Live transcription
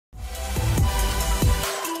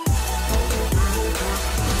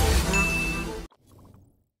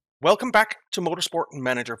Welcome back to Motorsport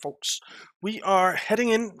Manager, folks. We are heading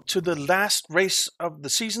into the last race of the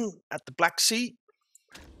season at the Black Sea,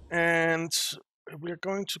 and we're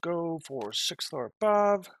going to go for 6th or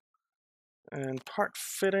above. And part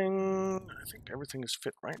fitting, I think everything is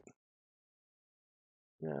fit, right?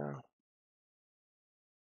 Yeah.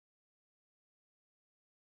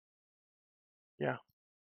 Yeah.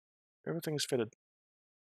 Everything is fitted.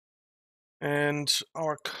 And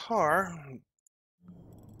our car,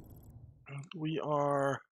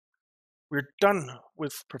 we're done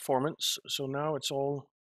with performance, so now it's all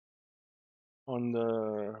on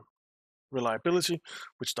the reliability,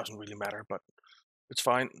 which doesn't really matter, but it's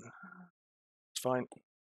fine. It's fine.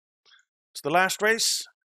 It's the last race,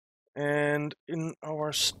 and in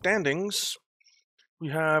our standings, we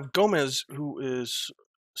have Gomez, who is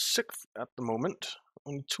 6th at the moment,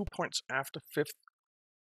 only 2 points after 5th,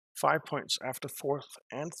 5 points after 4th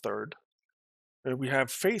and 3rd. We have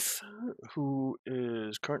Faith, who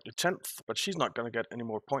is currently 10th, but she's not going to get any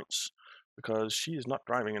more points because she is not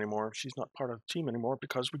driving anymore. She's not part of the team anymore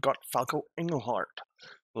because we got Falco Engelhardt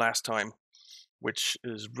last time, which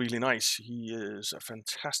is really nice. He is a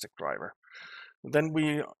fantastic driver. Then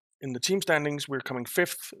in the team standings, we're coming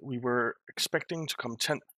 5th. We were expecting to come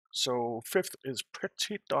 10th. So 5th is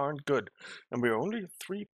pretty darn good. And we're only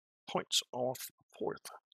 3 points off 4th.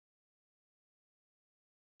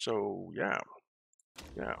 So yeah.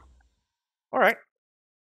 All right,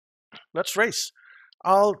 let's race.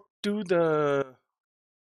 I'll do the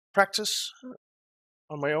practice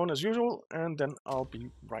on my own as usual, and then I'll be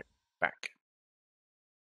right back.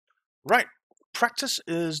 Right, practice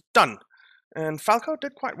is done. And Falco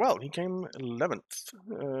did quite well. He came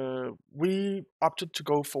 11th. We opted to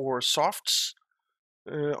go for softs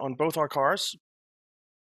on both our cars.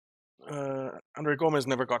 Andre Gomez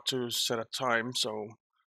never got to set a time, so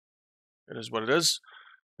it is what it is.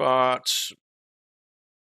 But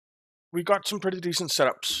we got some pretty decent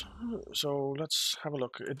setups. So let's have a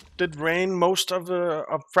look. It did rain most of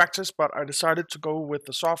practice, but I decided to go with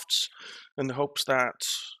the softs in the hopes that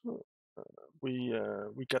we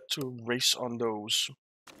get to race on those.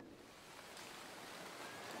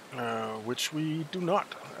 Which we do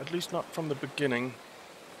not, at least not from the beginning.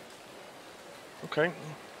 Okay.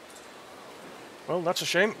 Well, that's a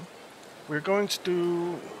shame. We're going to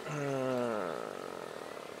do...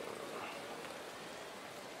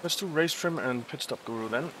 let's do race trim and pit stop guru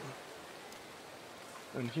then.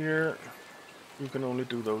 And here, you can only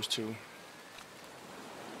do those two.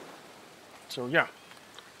 So yeah.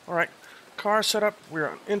 Alright. Car setup, we're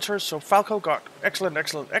on inters, so Falco got excellent,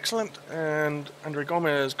 and Andre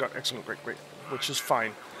Gomez got excellent, great, which is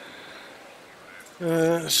fine.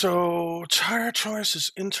 So tire choice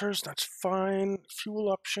is inters, that's fine. Fuel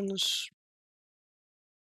options,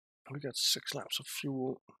 we got 6 laps of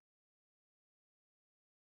fuel.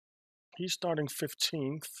 He's starting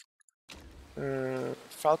 15th.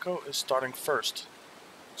 Falco is starting 1st.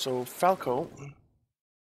 So Falco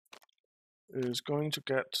is going to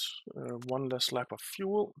get 1 less lap of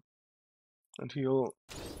fuel, and he'll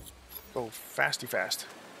go fast.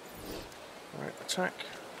 Alright, attack,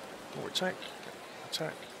 overtake,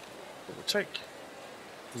 attack, overtake.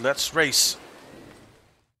 Let's race.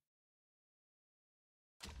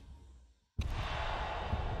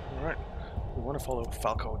 Alright, we want to follow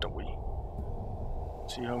Falco, don't we?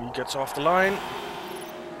 See how he gets off the line.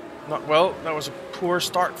 Not well, that was a poor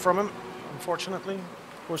start from him, unfortunately.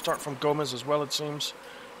 Poor start from Gomez as well, it seems.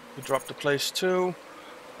 He dropped the place too.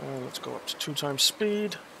 Let's go up to 2 times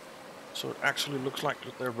speed. So it actually looks like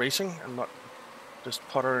they're racing and not just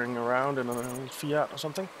puttering around in a Fiat or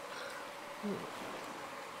something.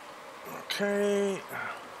 Okay.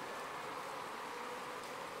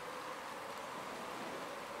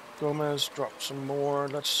 Gomez dropped some more.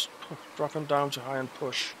 Let's drop him down to high and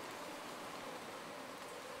push.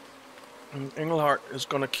 And Engelhardt is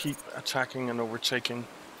going to keep attacking and overtaking.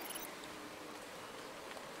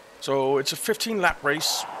 So it's a 15-lap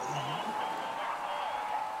race.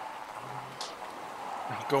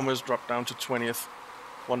 Gomez dropped down to 20th.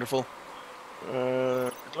 Wonderful.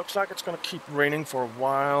 It looks like it's going to keep raining for a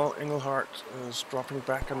while. Engelhardt is dropping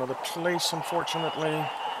back another place, unfortunately.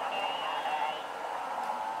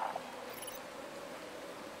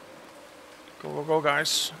 Go,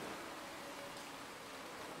 guys.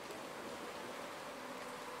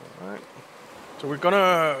 Alright. So we're going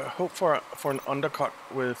to hope for an undercut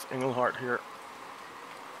with Engelhardt here.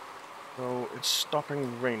 So it's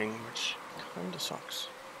stopping raining, which kind of sucks.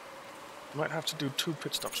 Might have to do 2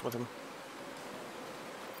 pit stops with him.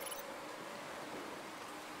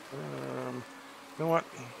 You know what?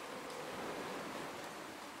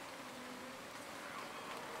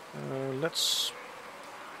 Let's...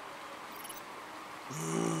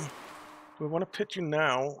 do we want to pit you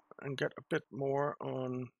now and get a bit more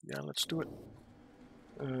on... Yeah, let's do it.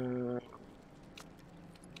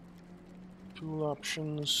 Fuel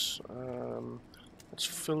options. Let's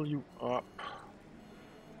fill you up.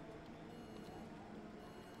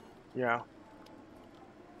 Yeah.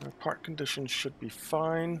 Part conditions should be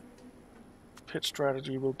fine. Pit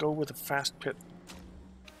strategy, we'll go with a fast pit.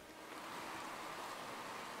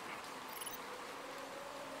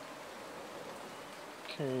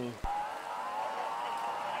 Okay.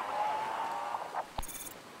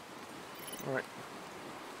 Alright.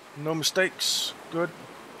 No mistakes. Good.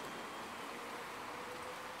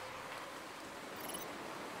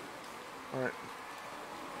 Alright.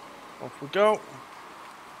 Off we go.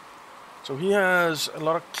 So he has a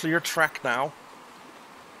lot of clear track now.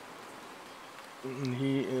 And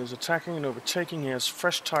he is attacking and overtaking. He has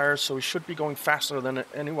fresh tires, so he should be going faster than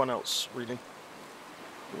anyone else, really.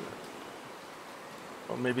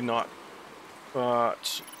 Well, maybe not.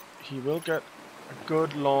 But he will get a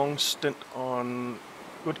good long stint on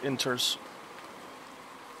good inters,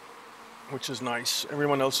 which is nice.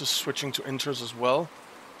 Everyone else is switching to inters as well.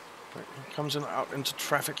 Right, he comes in out into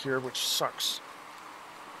traffic here, which sucks.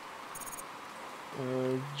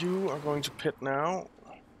 You are going to pit now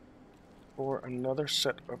for another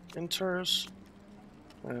set of inters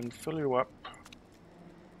and fill you up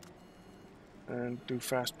and do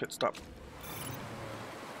fast pit stop.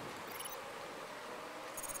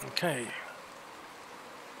 Okay.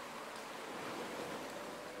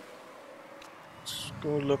 Let's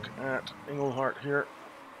go look at Engelhardt here.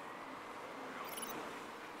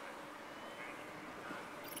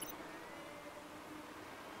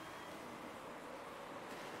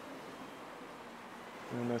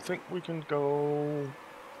 And I think we can go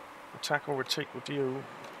attack overtake with you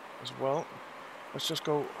as well. Let's just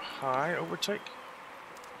go high overtake.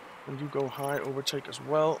 And you go high overtake as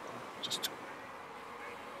well. Just to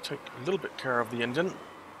take a little bit care of the engine.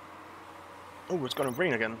 Oh, it's going to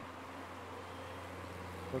rain again.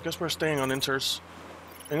 I guess we're staying on inters.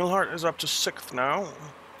 Engelhardt is up to 6th now.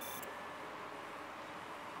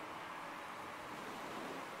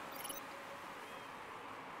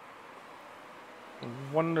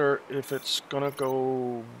 I wonder if it's gonna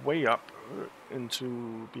go way up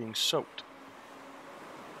into being soaked.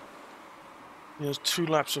 He has 2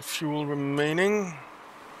 laps of fuel remaining.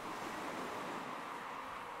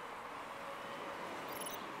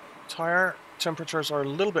 Tire temperatures are a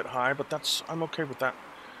little bit high, but I'm okay with that.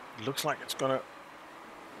 It looks like it's gonna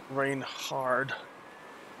rain hard.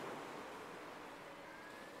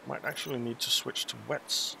 Might actually need to switch to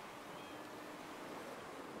wets.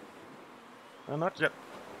 Not yet.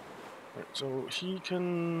 Right, so he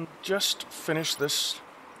can just finish this.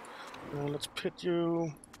 Let's pit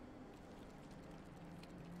you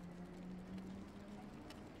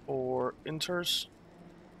for inters.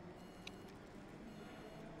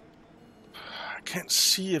 I can't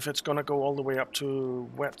see if it's gonna go all the way up to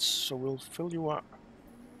wets, so we'll fill you up.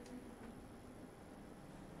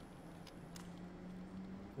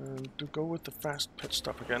 And to go with the fast pit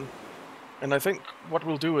stop again. And I think what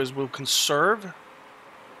we'll do is we'll conserve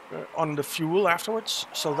on the fuel afterwards,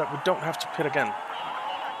 so that we don't have to pit again.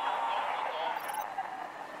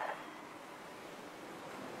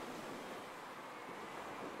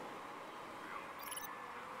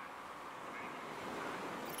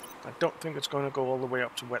 I don't think it's going to go all the way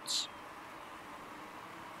up to wets.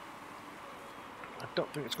 I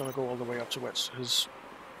don't think it's going to go all the way up to wets. His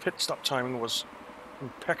pit stop timing was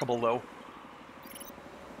impeccable, though.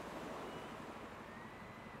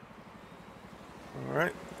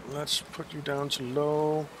 Alright, let's put you down to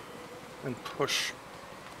low and push.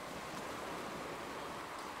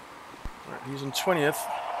 Alright, he's in 20th.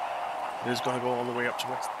 It is going to go all the way up to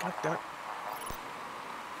wets. God damn it.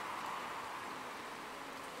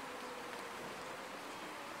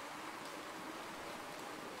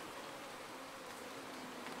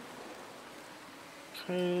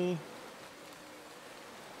 Okay.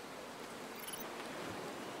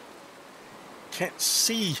 Can't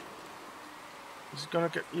see. Is it gonna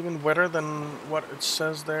get even wetter than what it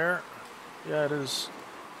says there? Yeah, it is.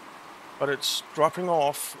 But it's dropping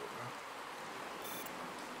off.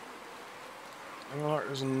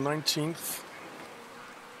 Engelhardt is in 19th.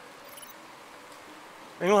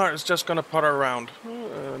 Engelhardt is just gonna putter around.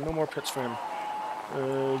 No more pits for him.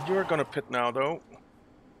 You're gonna pit now, though.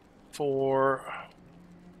 For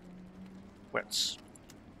wets.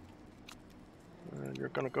 You're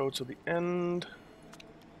gonna go to the end.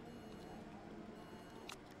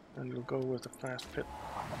 And you'll go with a fast pit.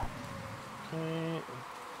 Okay.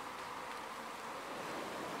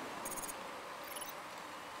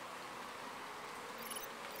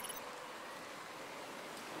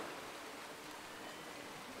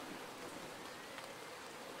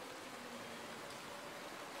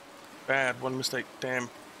 bad. One mistake. Damn.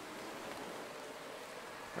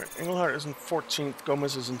 Right, Engelhardt is in 14th.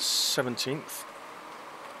 Gomez is in 17th.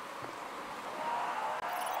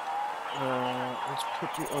 Let's put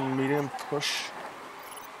you on medium push.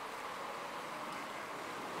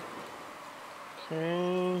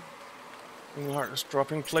 Okay. Engelhardt is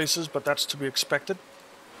dropping places, but that's to be expected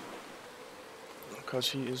because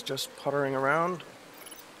he is just puttering around.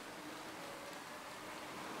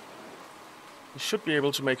 He should be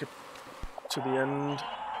able to make it to the end.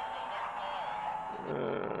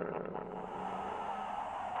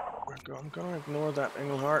 I'm gonna ignore that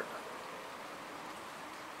Engelhardt.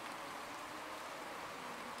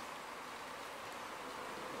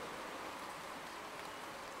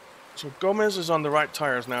 So Gomez is on the right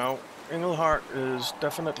tires now. Engelhardt is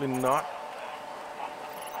definitely not.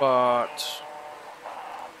 But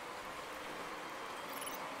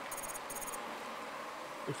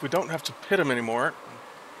if we don't have to pit him anymore,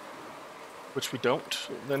 which we don't,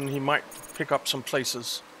 then he might pick up some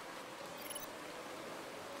places.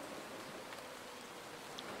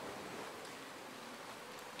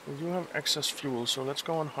 We do have excess fuel, so let's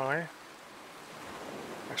go on high.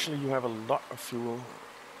 Actually, you have a lot of fuel.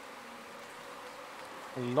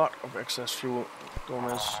 A lot of excess fuel,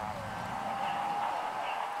 Gomez.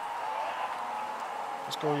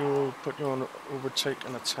 Let's go, put you on overtake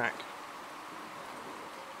and attack.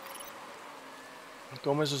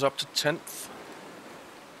 Gomez is up to 10th.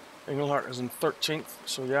 Engelhardt is in 13th.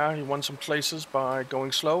 So yeah, he won some places by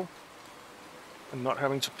going slow and not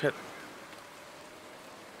having to pit.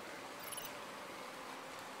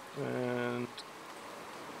 And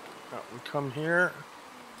we come here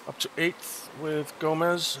up to 8th with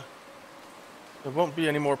Gomez. There won't be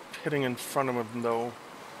any more pitting in front of him though,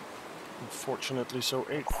 unfortunately. So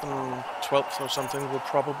 8th and 12th or something will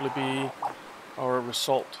probably be our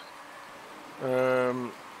result.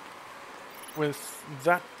 With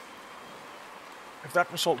that, if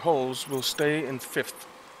that result holds, we'll stay in 5th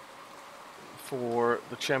for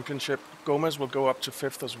the championship. Gomez will go up to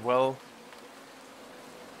 5th as well.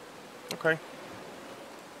 Okay.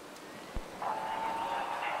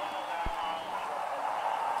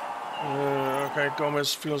 Okay,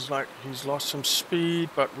 Gomez feels like he's lost some speed,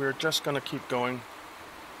 but we're just gonna keep going.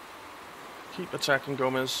 Keep attacking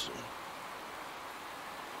Gomez.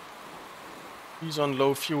 He's on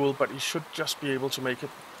low fuel, but he should just be able to make it.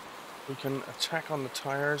 We can attack on the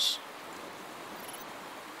tires.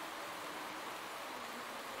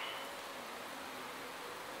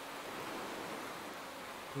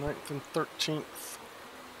 Ninth and 13th.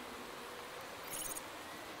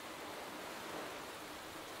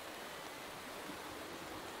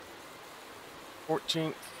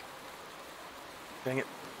 14th. Dang it.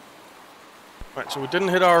 Right, so we didn't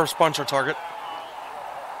hit our sponsor target.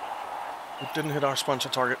 We didn't hit our sponsor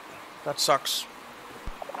target. That sucks.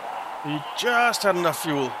 We just had enough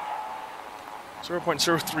fuel.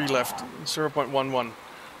 0.03 left, 0.11.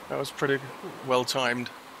 That was pretty well timed.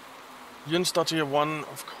 Jønsdottir won,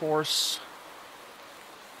 of course.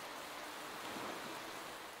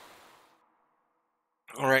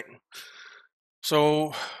 All right.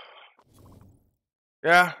 So,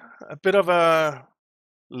 yeah, a bit of a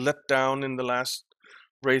letdown in the last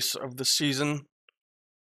race of the season.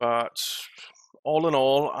 But all in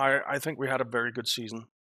all, I think we had a very good season.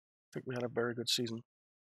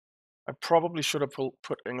 I probably should have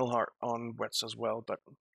put Engelhardt on wets as well, but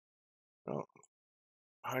well,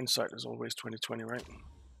 hindsight is always 20/20, right?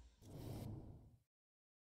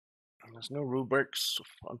 And there's no rule breaks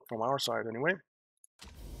from our side anyway.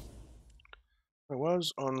 There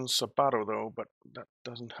was on Sabato though, but that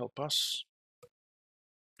doesn't help us.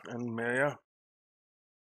 And Maya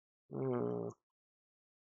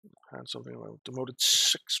had something about demoted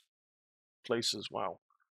 6 places. Wow,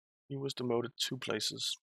 he was demoted 2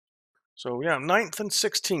 places. So yeah, 9th and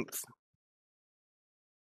 16th.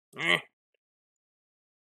 I'm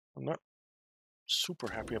not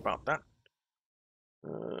super happy about that.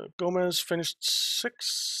 Gomez finished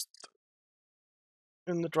 6th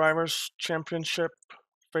in the Drivers' Championship.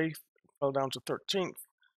 Faith fell down to 13th.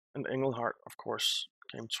 And Engelhardt, of course,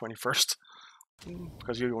 came 21st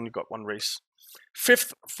because you only got 1 race.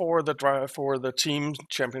 5th for the team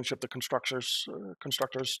championship, the constructors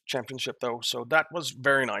championship, though. So that was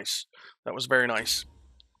very nice.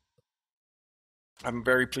 I'm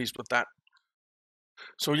very pleased with that.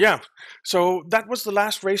 So yeah, so that was the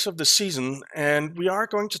last race of the season, and we are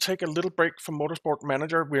going to take a little break from Motorsport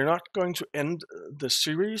Manager. We're not going to end the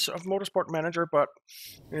series of Motorsport Manager, but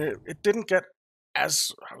it didn't get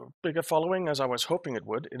as big a following as I was hoping it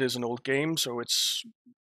would. It is an old game, so it's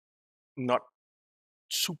not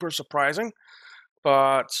super surprising,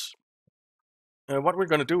 but what we're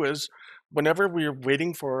going to do is, whenever we're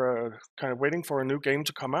waiting for a new game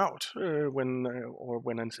to come out, when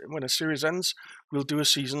a series ends, we'll do a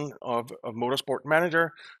season of Motorsport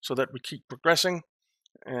Manager so that we keep progressing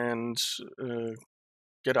and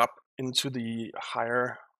get up into the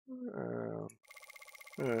higher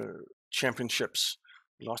championships.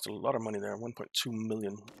 We lost a lot of money there, 1.2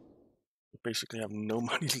 million. We basically have no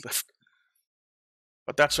money left,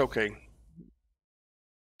 but that's okay.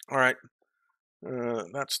 All right.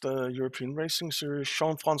 That's the European Racing Series.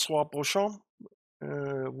 Jean-Francois Beauchamp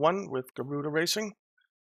won with Garuda Racing.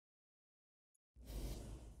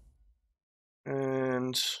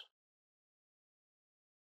 And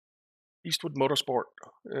Eastwood Motorsport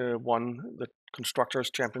won the Constructors'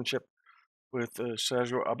 Championship with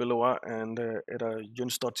Sergio Abeloa and Edda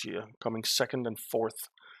Jønsdottir coming second and fourth,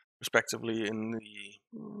 respectively, in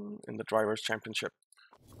the Drivers' Championship.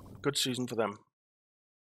 Good season for them,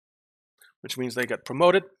 which means they get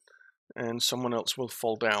promoted and someone else will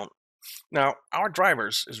fall down. Now, our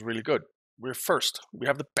drivers is really good. We're first. We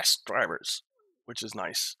have the best drivers, which is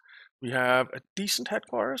nice. We have a decent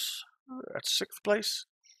headquarters at 6th place.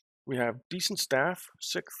 We have decent staff,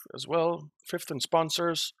 6th as well. 5th in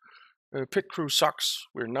sponsors. Pit crew sucks.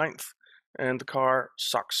 We're 9th. And the car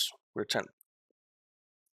sucks. We're 10th.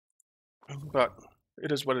 But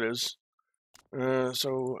it is what it is.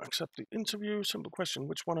 So accept the interview. Simple question: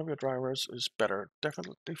 which one of your drivers is better?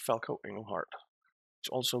 Definitely Falco Engelhardt, which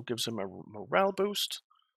also gives him a morale boost,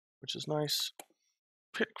 which is nice.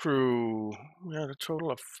 Pit crew, we had a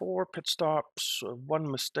total of 4 pit stops, 1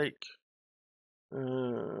 mistake.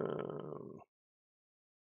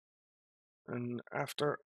 And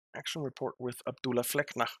after action report with Abdullah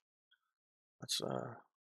Fleckner. That's a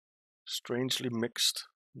strangely mixed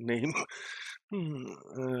name.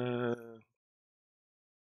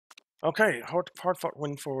 Okay, hard-fought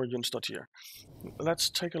win for Jønsdottir. Let's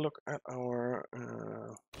take a look at our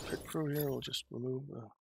pit crew here. We'll just remove the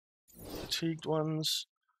fatigued ones.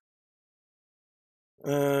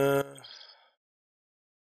 Abdullah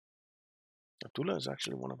is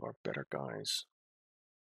actually one of our better guys.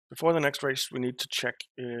 Before the next race, we need to check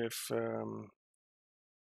if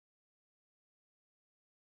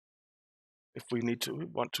we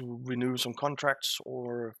want to renew some contracts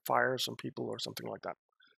or fire some people or something like that.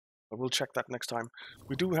 But we'll check that next time.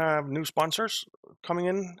 We do have new sponsors coming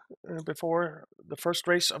in before the first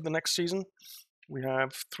race of the next season. We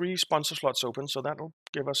have 3 sponsor slots open, so that'll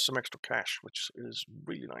give us some extra cash, which is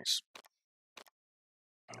really nice.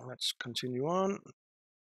 Let's continue on.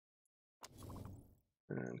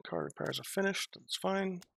 And car repairs are finished. That's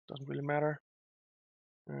fine. Doesn't really matter.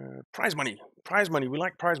 Prize money. Prize money. We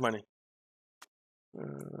like prize money.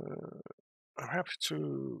 I'm happy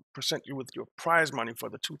to present you with your prize money for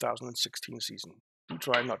the 2016 season. Do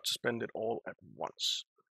try not to spend it all at once.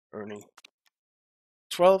 Ernie.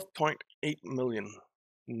 12.8 million.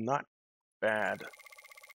 Not bad.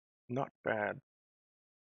 Not bad.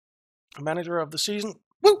 Manager of the season.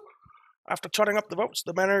 Woo! After totting up the votes,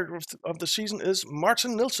 the manager of the season is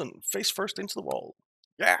Martin Nilsson, face first into the wall.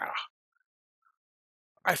 Yeah!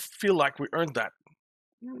 I feel like we earned that,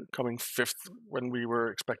 coming 5th when we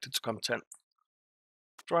were expected to come 10th.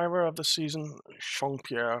 Driver of the season,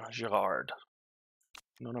 Jean-Pierre Girard.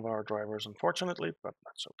 None of our drivers, unfortunately, but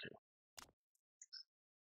that's okay.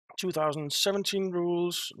 2017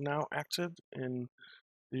 rules now active in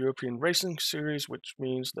the European Racing Series, which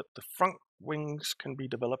means that the front wings can be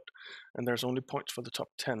developed and there's only points for the top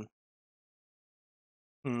 10.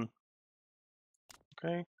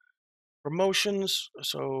 Okay. Promotions.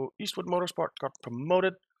 So Eastwood Motorsport got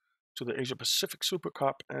promoted to the Asia Pacific Super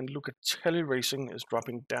Cup and Lucatelli Racing is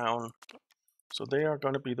dropping down. So they are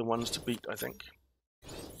going to be the ones to beat, I think.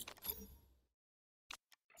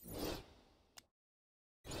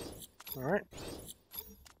 All right.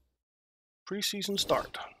 Preseason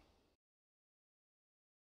start.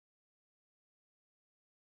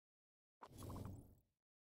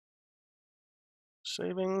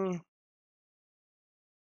 Saving.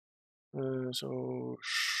 So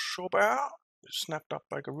Schobert snapped up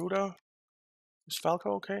by Garuda. Is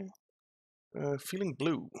Falco okay? Feeling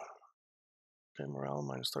blue. Okay, morale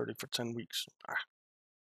minus 30 for 10 weeks.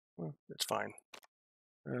 Well, it's fine.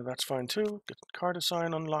 That's fine too. Get car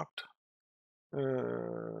design unlocked.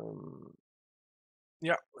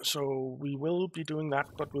 Yeah, so we will be doing that,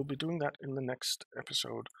 but we'll be doing that in the next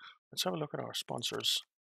episode. Let's have a look at our sponsors.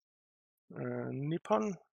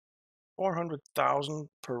 Nippon, 400,000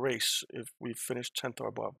 per race if we finish 10th or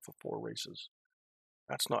above for 4 races.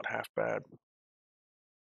 That's not half bad.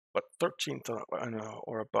 But 13th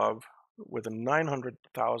or above with a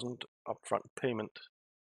 900,000 upfront payment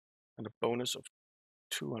and a bonus of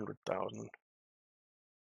 200,000.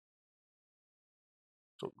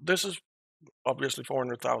 So this is obviously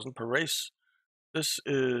 400,000 per race. This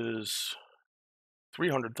is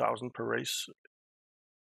 300,000 per race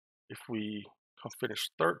if we finish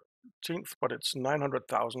 13th, but it's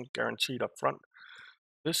 900,000 guaranteed up front.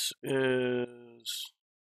 This is,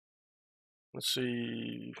 let's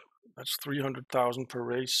see, that's 300,000 per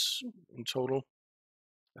race in total.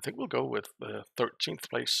 I think we'll go with the 13th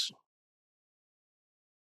place.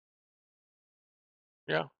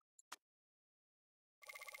 Yeah.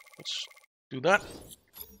 Let's do that.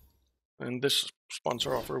 And this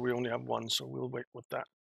sponsor offer, we only have one, so we'll wait with that.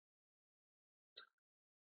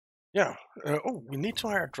 Yeah. Oh, we need to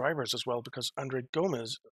hire drivers as well because Andre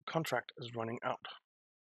Gomez's contract is running out.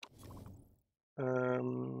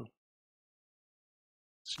 Let's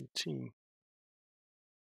see, team.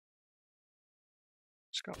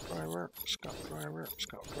 Scout driver, scout driver,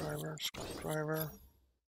 scout driver, scout driver,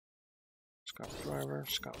 scout driver,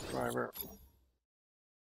 scout driver.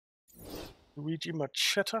 Luigi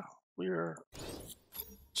Machetta, we're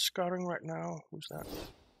scouting right now. Who's that?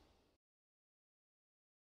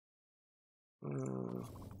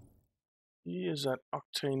 He is at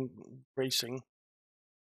Octane Racing.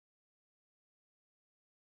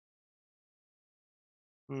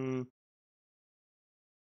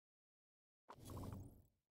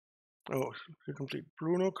 Oh, you complete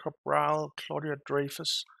Bruno Cabral, Claudia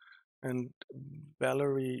Dreyfus, and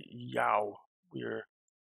Valerie Yao. We're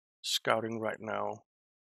scouting right now.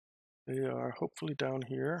 They are hopefully down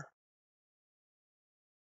here.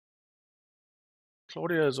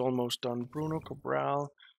 Claudia is almost done. Bruno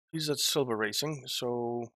Cabral, he's at Silver Racing,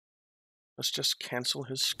 so let's just cancel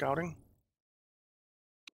his scouting.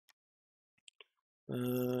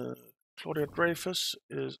 Claudia Dreyfus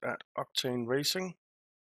is at Octane Racing,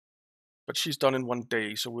 but she's done in 1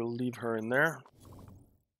 day, so we'll leave her in there.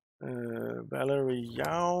 Valerie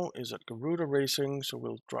Yao is at Garuda Racing, so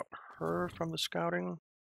we'll drop her from the scouting.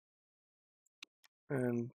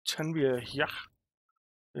 And Tenvia Hyach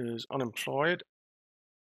is unemployed,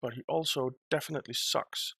 but he also definitely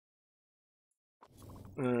sucks.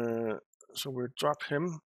 So we'll drop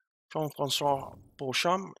him. Jean-François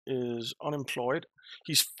Beauchamp is unemployed.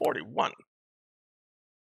 He's 41.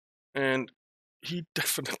 And he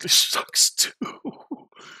definitely sucks too.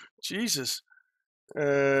 Jesus.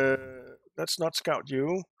 Let's not scout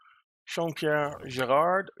you. Jean-Pierre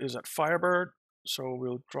Girard is at Firebird, so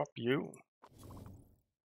we'll drop you.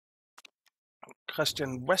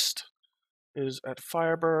 Christian West is at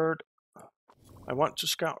Firebird. I want to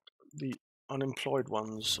scout the unemployed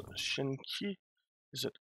ones. Shin Ki is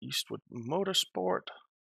at Eastwood Motorsport.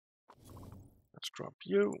 Let's drop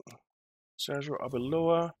you. Sergio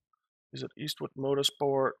Abeloa is at Eastwood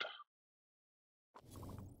Motorsport.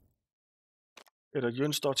 Ida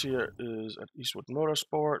Jønsdottir is at Eastwood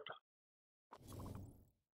Motorsport.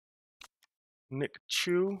 Nick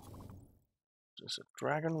Chu is at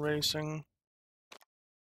Dragon Racing.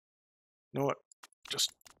 You know what?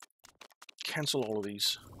 Just cancel all of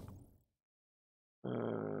these.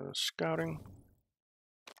 Scouting.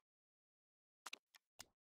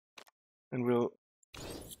 And we'll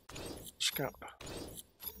scout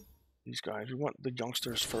these guys. We want the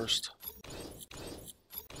youngsters first.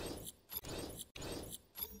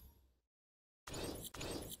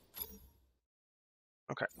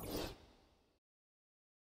 Okay.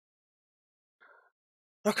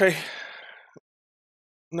 Okay.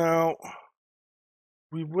 Now,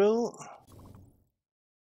 we will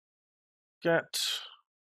get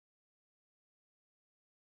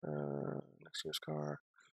next year's car.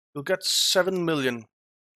 We'll get 7 million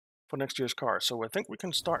for next year's car. So I think we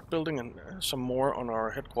can start building some more on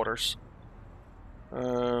our headquarters.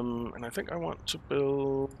 And I think I want to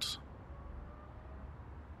build...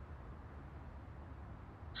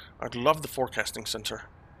 I'd love the forecasting center.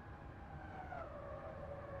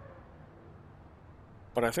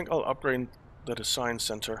 But I think I'll upgrade the design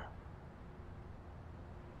center.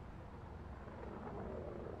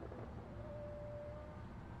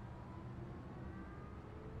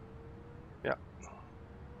 Yeah.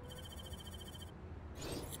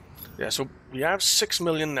 Yeah, so we have 6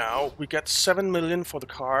 million now. We get 7 million for the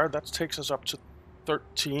car. That takes us up to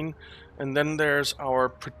 13. And then there's our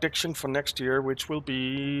prediction for next year, which will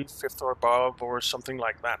be 5th or above or something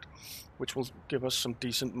like that, which will give us some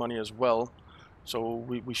decent money as well. So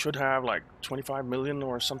we should have like 25 million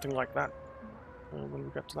or something like that when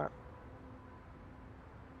we get to that.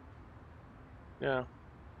 Yeah.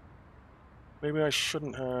 Maybe I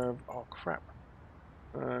shouldn't have... Oh, crap.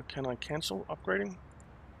 Can I cancel upgrading?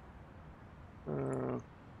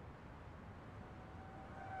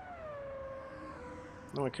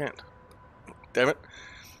 No, I can't. Damn it.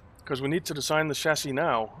 Because we need to design the chassis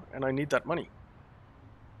now, and I need that money.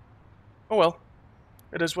 Oh well,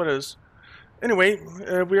 it is what it is. Anyway,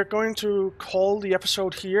 we are going to call the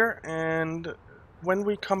episode here, and when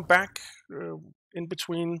we come back in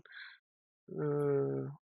between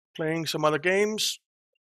playing some other games,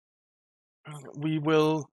 we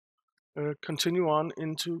will continue on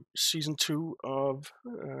into season 2 of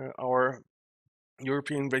our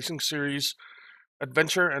European Racing Series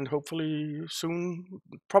adventure, and hopefully soon,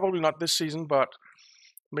 probably not this season, but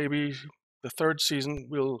maybe the third season,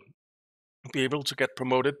 we'll be able to get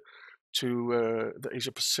promoted to the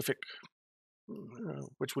Asia Pacific,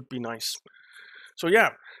 which would be nice. So yeah,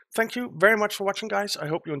 thank you very much for watching, guys. I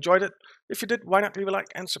hope you enjoyed it. If you did, why not leave a like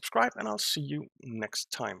and subscribe, and I'll see you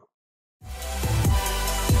next time.